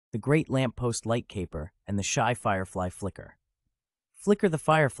the great lamppost light caper, and the shy firefly Flicker. Flicker the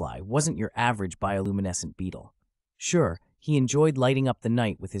firefly wasn't your average bioluminescent beetle. Sure, he enjoyed lighting up the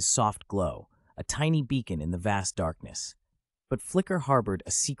night with his soft glow, a tiny beacon in the vast darkness. But Flicker harbored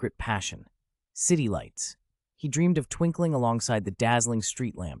a secret passion: city lights. He dreamed of twinkling alongside the dazzling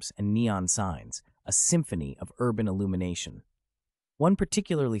street lamps and neon signs, a symphony of urban illumination. One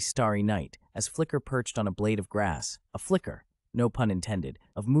particularly starry night, as Flicker perched on a blade of grass, a flicker, no pun intended,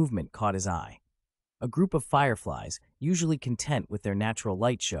 of movement caught his eye. A group of fireflies, usually content with their natural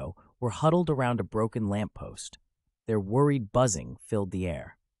light show, were huddled around a broken lamppost. Their worried buzzing filled the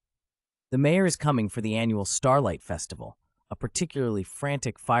air. "The mayor is coming for the annual Starlight Festival," a particularly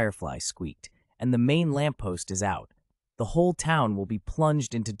frantic firefly squeaked, "and the main lamppost is out. The whole town will be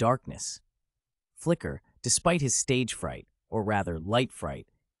plunged into darkness." Flicker, despite his stage fright, or rather light fright,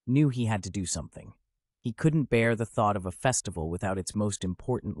 knew he had to do something. He couldn't bear the thought of a festival without its most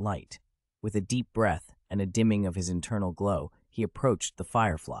important light. With a deep breath and a dimming of his internal glow, he approached the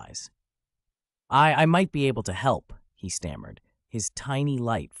fireflies. I might be able to help," he stammered, his tiny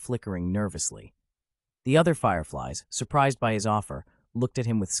light flickering nervously. The other fireflies, surprised by his offer, looked at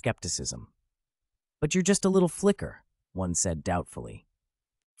him with skepticism. "But you're just a little flicker," one said doubtfully.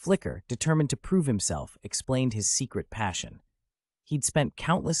 Flicker, determined to prove himself, explained his secret passion. He'd spent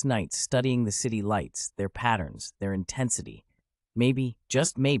countless nights studying the city lights, their patterns, their intensity. Maybe,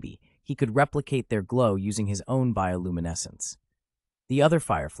 just maybe, he could replicate their glow using his own bioluminescence. The other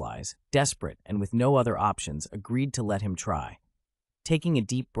fireflies, desperate and with no other options, agreed to let him try. Taking a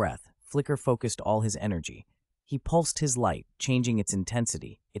deep breath, Flicker focused all his energy. He pulsed his light, changing its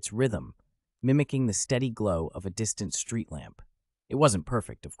intensity, its rhythm, mimicking the steady glow of a distant street lamp. It wasn't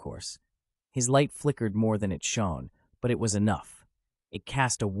perfect, of course. His light flickered more than it shone, but it was enough. It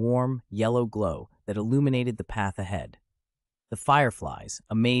cast a warm, yellow glow that illuminated the path ahead. The fireflies,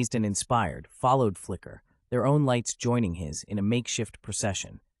 amazed and inspired, followed Flicker, their own lights joining his in a makeshift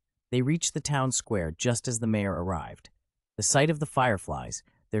procession. They reached the town square just as the mayor arrived. The sight of the fireflies,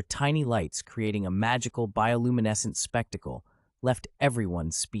 their tiny lights creating a magical bioluminescent spectacle, left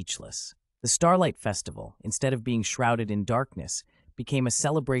everyone speechless. The Starlight Festival, instead of being shrouded in darkness, became a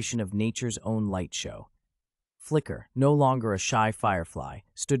celebration of nature's own light show. Flicker, no longer a shy firefly,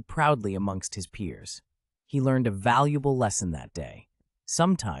 stood proudly amongst his peers. He learned a valuable lesson that day.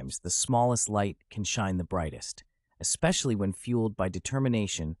 Sometimes the smallest light can shine the brightest, especially when fueled by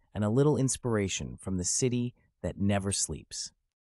determination and a little inspiration from the city that never sleeps.